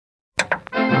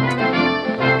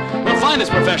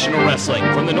finest professional wrestling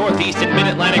from the Northeast and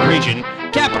Mid-Atlantic region,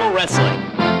 Capital Wrestling.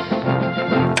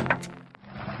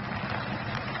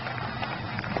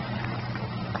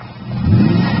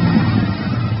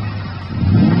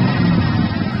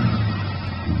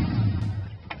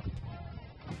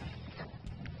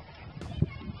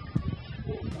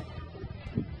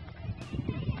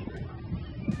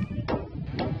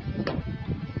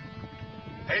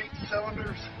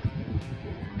 Cylinders,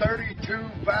 32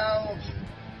 valves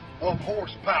of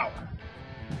horsepower.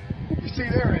 You see,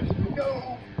 there is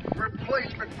no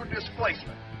replacement for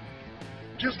displacement.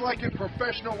 Just like in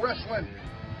professional wrestling,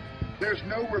 there's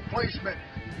no replacement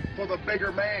for the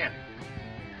bigger man.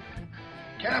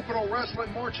 Capital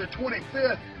Wrestling, March the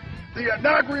 25th, the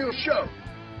inaugural show,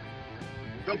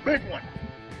 the big one,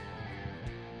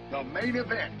 the main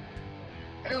event,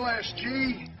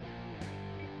 LSG,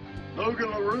 Logan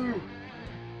Laroux,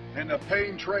 and the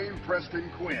pain train Preston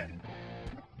Quinn.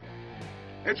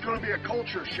 It's going to be a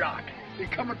culture shock. See,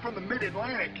 coming from the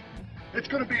Mid-Atlantic, it's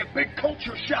going to be a big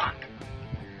culture shock.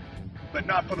 But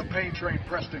not for the pain train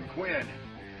Preston Quinn.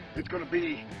 It's going to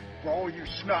be for all you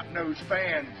snot-nosed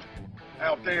fans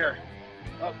out there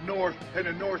up north in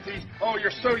the Northeast. Oh,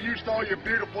 you're so used to all your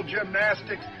beautiful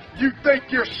gymnastics. You think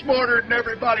you're smarter than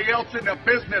everybody else in the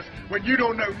business when you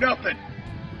don't know nothing.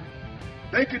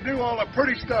 They can do all the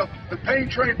pretty stuff. The pain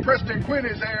train Preston Quinn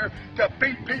is there to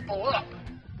beat people up.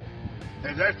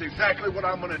 And that's exactly what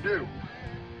I'm going to do.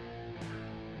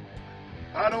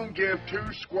 I don't give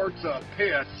two squirts of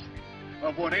piss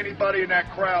of what anybody in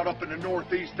that crowd up in the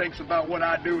Northeast thinks about what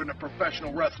I do in the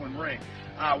professional wrestling ring.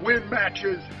 I win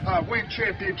matches, I win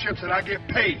championships, and I get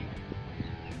paid.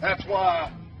 That's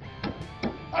why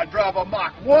I drive a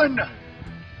Mach 1.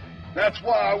 That's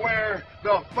why I wear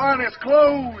the finest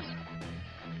clothes.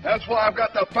 That's why I've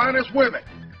got the finest women.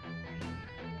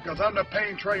 Because I'm the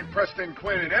pain train Preston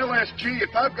Quinn. And LSG,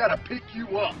 if I've got to pick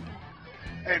you up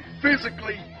and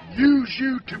physically use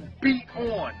you to beat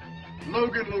on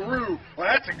Logan Laroux, well,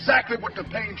 that's exactly what the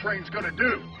pain train's going to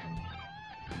do.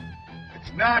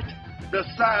 It's not the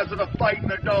size of the fight in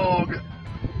the dog.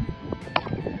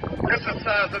 It's the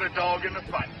size of the dog in the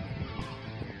fight.